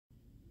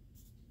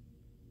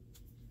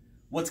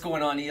What's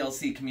going on,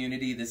 ELC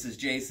community? This is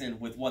Jason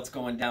with What's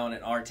Going Down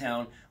in Our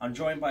Town. I'm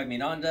joined by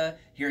Miranda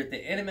here at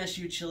the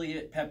NMSU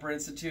Chile Pepper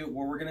Institute,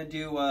 where we're going to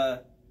do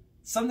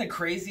something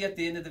crazy at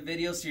the end of the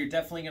video, so you're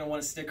definitely going to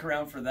want to stick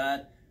around for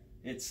that.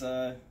 It's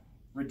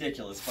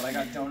ridiculous, but I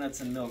got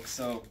donuts and milk,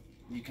 so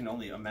you can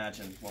only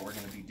imagine what we're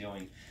going to be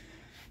doing.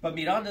 But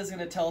Miranda is going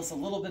to tell us a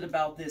little bit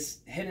about this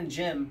hidden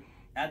gem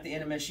at the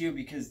NMSU,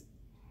 because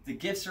the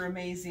gifts are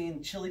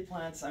amazing, chili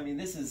plants. I mean,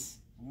 this is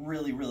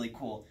really, really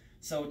cool.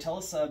 So tell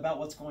us about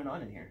what's going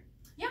on in here.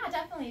 Yeah,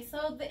 definitely.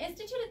 So the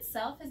Institute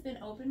itself has been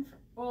open for,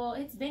 well,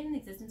 it's been in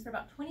existence for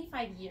about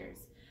 25 years.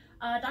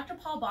 Dr.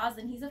 Paul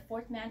Boslin, he's the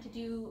fourth man to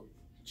do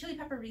chili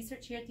pepper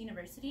research here at the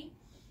university.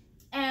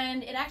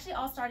 And it actually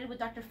all started with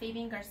Dr.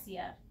 Fabian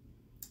Garcia.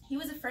 He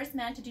was the first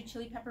man to do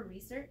chili pepper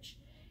research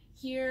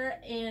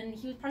here, and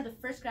he was part of the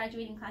first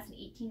graduating class in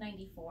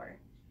 1894.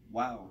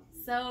 Wow.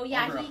 So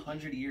yeah, over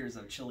 100 years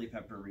of chili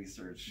pepper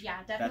research. Yeah,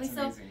 definitely.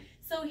 That's amazing.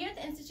 So here at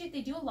the Institute,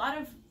 they do a lot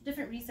of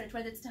different research,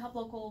 whether it's to help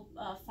local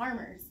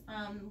farmers,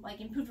 like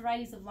improve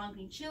varieties of long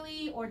green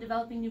chili or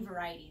developing new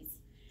varieties.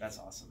 That's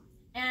awesome.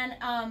 And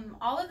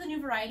all of the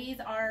new varieties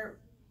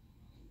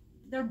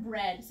they're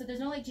bred, so there's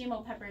no like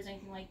GMO peppers or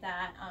anything like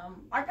that.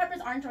 Our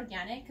peppers aren't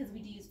organic because we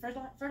do use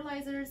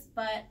fertilizers,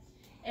 but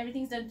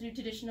everything's done through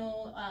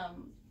traditional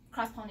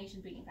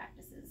cross-pollination breeding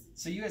practices.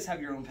 So you guys have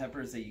your own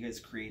peppers that you guys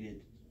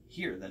created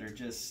here that are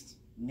just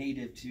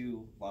native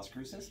to Las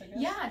Cruces, I guess?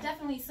 Yeah,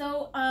 definitely.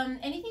 So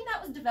anything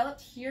that was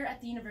developed here at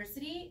the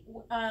university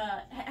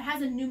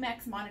has a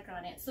Numex moniker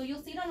on it. So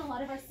you'll see it on a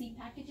lot of our seed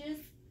packages.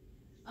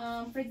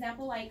 For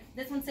example, like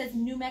this one says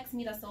Numex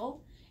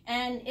Mirasol,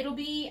 and it'll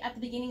be at the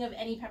beginning of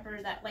any pepper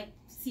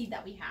seed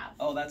that we have.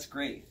 Oh, that's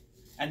great.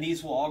 And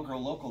these will all grow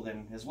local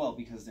then as well,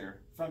 because they're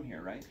from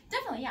here, right?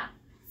 Definitely, yeah.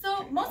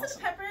 So most of the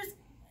peppers,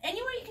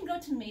 anywhere you can grow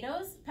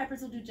tomatoes,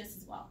 peppers will do just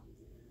as well.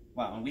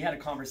 Wow, and we had a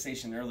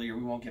conversation earlier,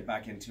 we won't get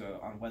back into it,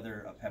 on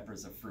whether a pepper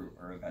is a fruit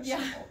or a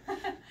vegetable.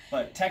 Yeah.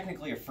 But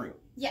technically a fruit.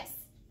 Yes.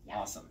 Yeah.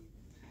 Awesome.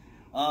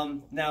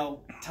 Now,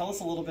 tell us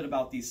a little bit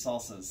about these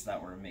salsas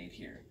that were made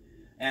here.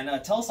 And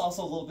tell us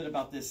also a little bit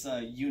about this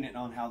unit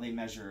on how they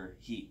measure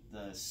heat,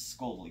 the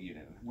Scoville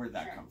unit. Where did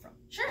that come from?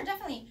 Sure,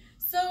 definitely.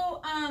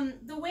 So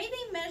the way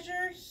they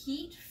measure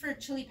heat for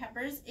chili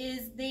peppers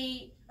is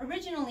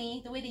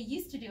originally, the way they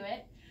used to do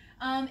it,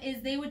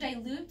 is they would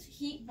dilute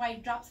heat by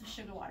drops of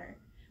sugar water,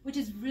 which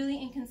is really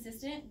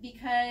inconsistent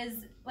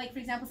because, like, for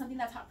example, something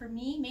that's hot for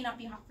me may not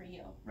be hot for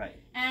you. Right.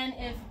 And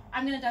if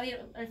I'm going to dilute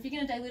it, or if you're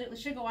going to dilute it with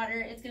sugar water,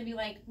 it's going to be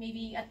like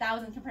maybe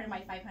 1,000 compared to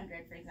my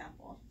 500, for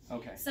example.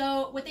 Okay.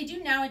 So what they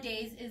do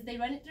nowadays is they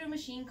run it through a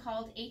machine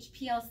called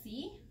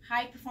HPLC,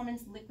 High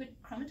Performance Liquid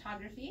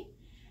Chromatography.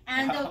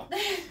 And wow.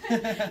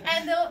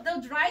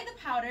 they'll dry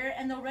the powder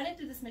and they'll run it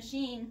through this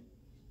machine,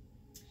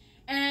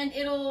 and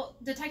it'll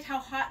detect how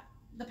hot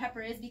the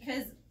pepper is,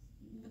 because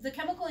the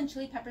chemical in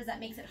chili peppers that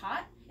makes it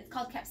hot, it's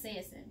called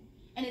capsaicin,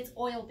 and it's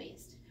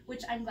oil-based,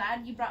 which I'm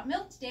glad you brought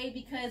milk today,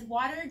 because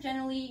water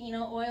generally,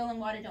 oil and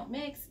water don't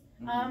mix.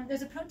 Mm-hmm.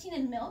 There's a protein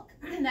in milk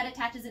that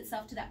attaches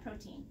itself to that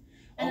protein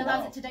and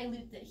allows it to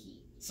dilute the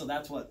heat. So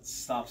that's what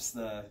stops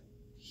the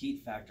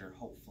heat factor,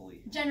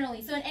 hopefully.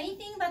 Generally. So in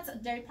anything that's a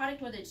dairy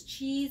product, whether it's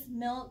cheese,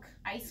 milk,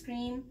 ice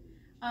cream,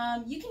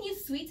 you can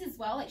use sweets as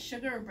well, like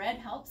sugar or bread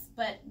helps,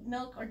 but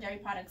milk or dairy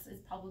products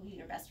is probably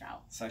your best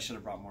route. So I should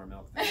have brought more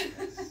milk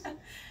then.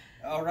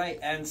 All right,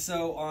 and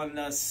so on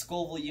a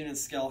Scoville unit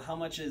scale, how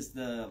much is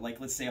the,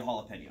 let's say a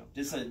jalapeno?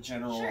 Just a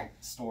general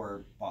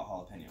store-bought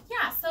jalapeno.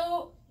 Yeah,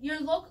 so your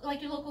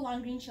local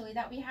long green chili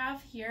that we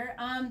have here,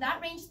 that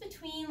ranges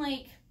between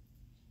it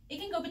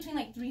can go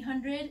between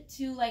 300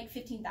 to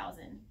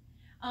 15,000.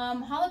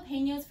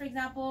 Jalapenos, for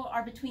example,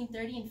 are between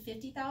 30 and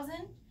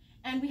 50,000.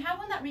 And we have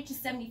one that reaches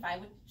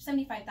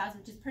 75,000,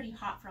 which is pretty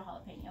hot for a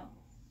jalapeno.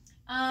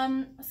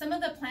 Some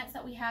of the plants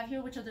that we have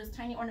here, which are those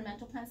tiny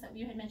ornamental plants that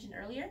we had mentioned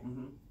earlier,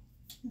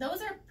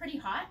 those are pretty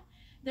hot.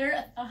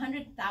 They're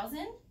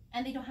 100,000,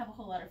 and they don't have a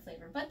whole lot of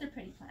flavor, but they're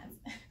pretty plants.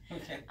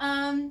 Okay.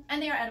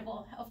 And they are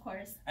edible, of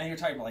course. And you're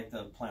talking about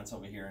the plants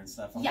over here and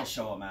stuff. I'll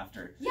show them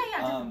after. Yeah,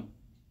 definitely.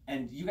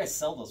 And you guys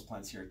sell those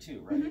plants here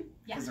too, right? Mm-hmm.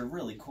 Yeah. Because they're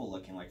really cool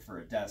looking, for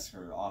a desk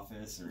or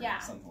office or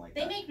something like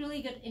that. They make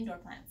really good indoor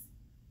plants.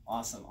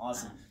 Awesome,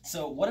 awesome.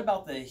 So what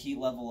about the heat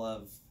level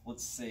of,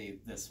 let's say,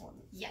 this one?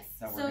 Yes.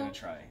 That we're going to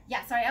try.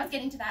 Yeah, sorry, I was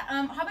getting to that.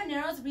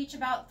 Habaneros reach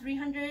about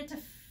 300 to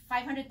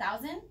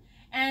 500,000.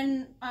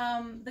 And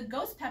the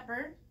ghost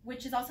pepper,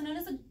 which is also known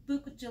as a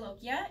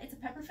Bucjalokia, it's a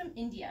pepper from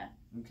India.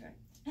 Okay.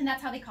 And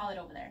that's how they call it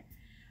over there.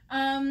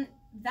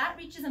 That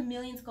reaches 1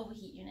 million Scoville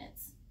heat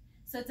units.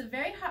 So it's a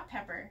very hot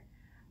pepper.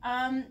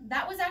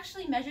 That was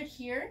actually measured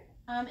here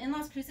in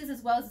Las Cruces,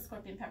 as well as the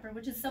scorpion pepper,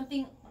 which is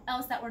something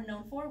else that we're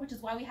known for, which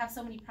is why we have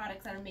so many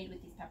products that are made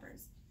with these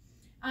peppers.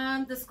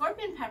 The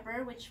scorpion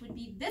pepper, which would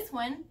be this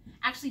one,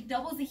 actually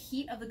doubles the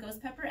heat of the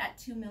ghost pepper at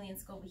 2 million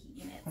Scoville heat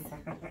units.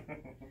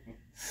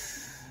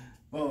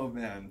 Oh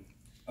man.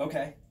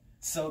 Okay.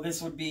 So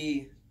this would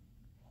be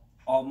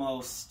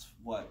almost,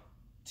 what,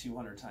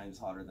 200 times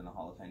hotter than a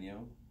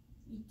jalapeno?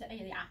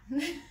 Yeah.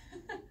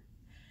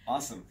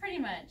 Awesome. Pretty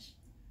much.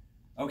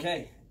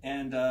 Okay,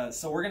 and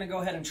so we're gonna go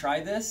ahead and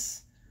try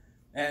this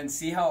and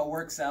see how it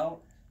works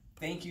out.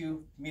 Thank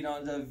you,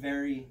 Miranda,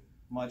 very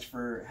much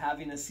for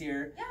having us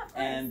here. Yeah, of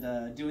course.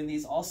 And doing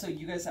these. Also,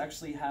 you guys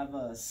actually have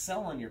a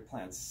sale on your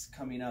plants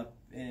coming up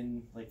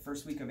in like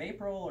first week of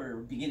April or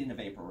beginning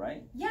of April,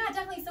 right? Yeah,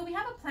 definitely. So we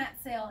have a plant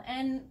sale,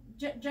 and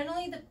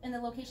generally in the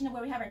location of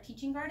where we have our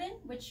teaching garden,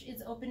 which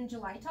is open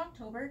July to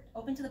October,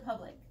 open to the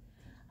public.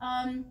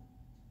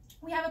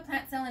 We have a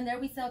plant sale, and there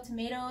we sell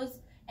tomatoes,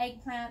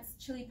 eggplants,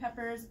 chili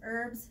peppers,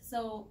 herbs.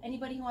 So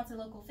anybody who wants a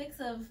local fix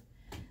of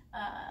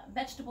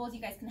vegetables, you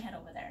guys can head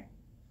over there.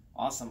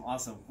 Awesome,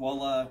 awesome.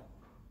 Well,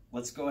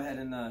 let's go ahead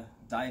and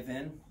dive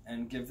in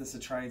and give this a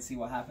try and see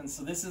what happens.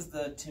 So this is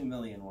the 2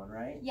 million one,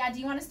 right? Yeah, do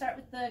you want to start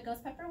with the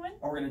ghost pepper one?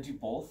 Or we're going to do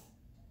both?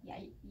 Yeah,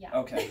 yeah.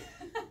 Okay.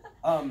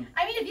 I mean,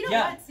 if you don't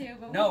want to.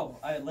 But no,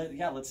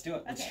 yeah, let's do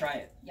it. Let's okay. try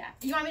it. Yeah.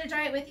 You want me to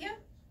try it with you?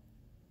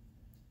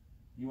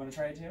 You want to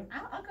try it too?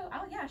 I'll go.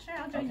 Yeah, sure.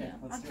 I'll join you.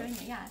 I'll join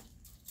you, yeah.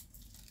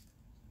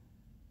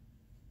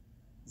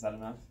 Is that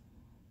enough?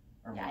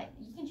 Or yeah, more?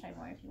 You can try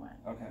more if you want.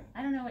 Okay.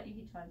 I don't know what your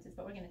heat tolerance is,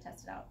 but we're going to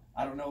test it out.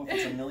 I don't know if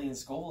it's a million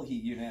Scoville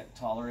heat unit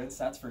tolerance,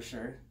 that's for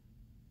sure.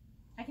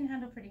 I can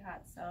handle pretty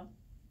hot, so.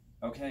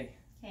 Okay.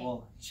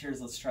 Well,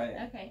 cheers, let's try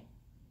it. Okay.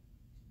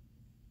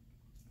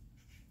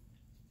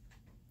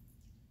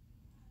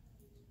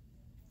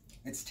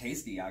 It's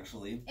tasty,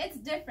 actually. It's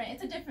different.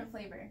 It's a different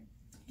flavor.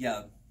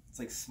 Yeah, it's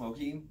like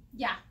smoky.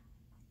 Yeah.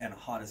 And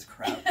hot as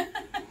crap.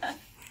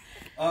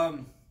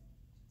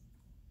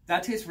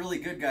 That tastes really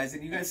good, guys.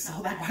 And you guys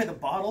sell that by the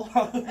bottle?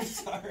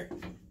 Sorry.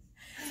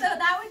 So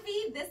that would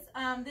be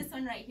this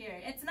one right here.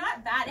 It's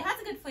not bad. It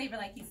has a good flavor,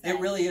 like you said. It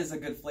really is a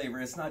good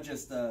flavor. It's not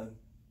just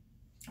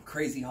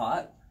crazy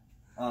hot.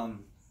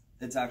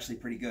 It's actually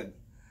pretty good.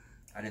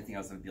 I didn't think I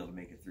was going to be able to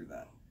make it through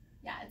that.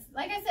 Yeah, it's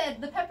like I said,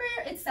 the pepper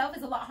itself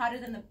is a lot hotter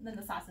than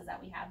the sauces that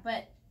we have,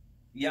 but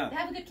yeah, they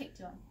have a good kick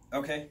to them.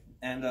 Okay,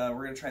 and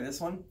we're going to try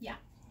this one? Yeah.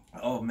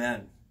 Oh,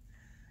 man.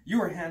 You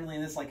were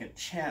handling this like a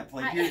champ.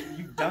 Like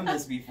you've done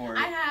this before.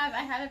 I have.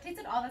 I've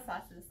tasted all the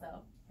sauces,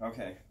 so.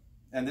 Okay.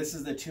 And this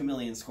is the 2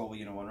 million Scoville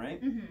unit one, right?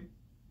 Mm-hmm.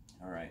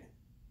 All right.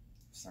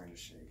 I'm starting to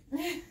shake.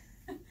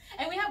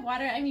 And we have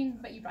water. I mean,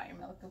 but you brought your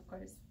milk, of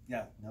course.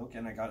 Yeah, milk,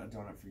 and I got a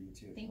donut for you,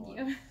 too. Thank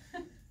you.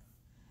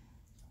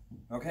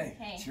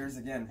 Okay. Cheers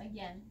again.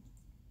 Again.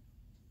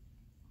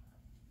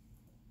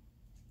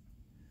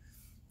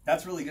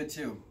 That's really good,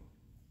 too.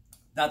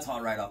 That's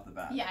hot right off the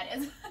bat. Yeah, it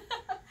is.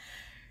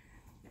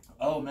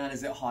 Oh, man,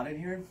 is it hot in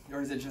here?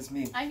 Or is it just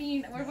me? I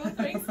mean, we're both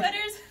wearing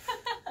sweaters.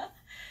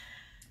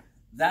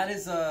 That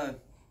is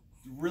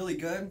really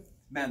good.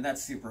 Man,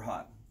 that's super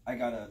hot. I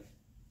gotta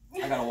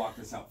walk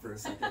this out for a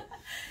second.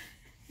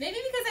 Maybe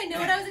because I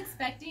know what I was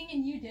expecting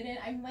and you didn't.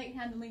 I'm like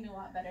handling it a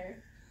lot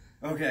better.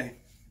 Okay.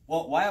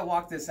 Well, why I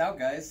walk this out,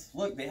 guys,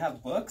 look, they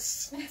have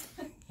books.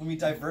 Let me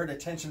divert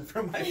attention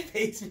from my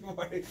face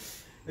before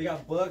they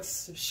got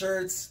books,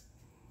 shirts,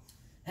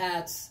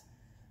 hats,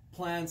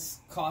 plants,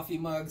 coffee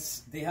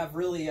mugs. They have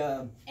really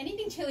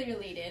anything chili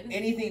related.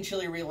 Anything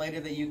chili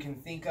related that you can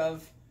think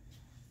of.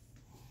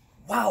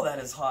 Wow, that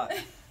is hot.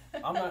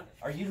 I'm not.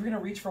 Are you gonna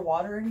reach for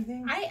water or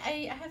anything?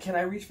 I have. Can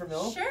I reach for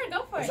milk? Sure,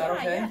 go for it. Is that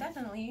okay? Yeah,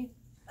 definitely.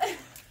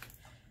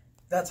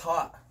 That's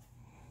hot.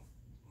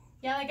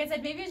 Yeah, like I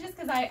said, maybe it's just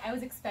because I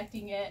was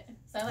expecting it.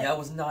 So I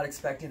was not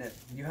expecting it.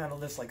 You handled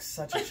this like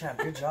such a champ.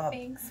 Good job.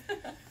 Thanks.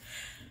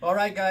 All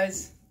right,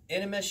 guys.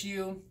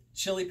 NMSU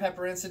Chili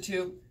Pepper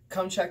Institute.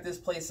 Come check this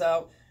place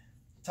out.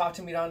 Talk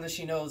to Miranda.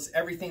 She knows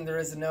everything there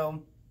is to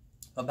know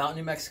about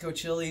New Mexico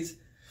chilies.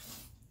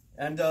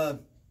 And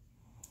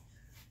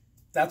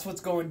that's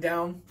what's going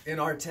down in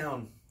our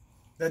town.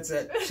 That's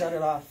it. Shut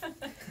it off.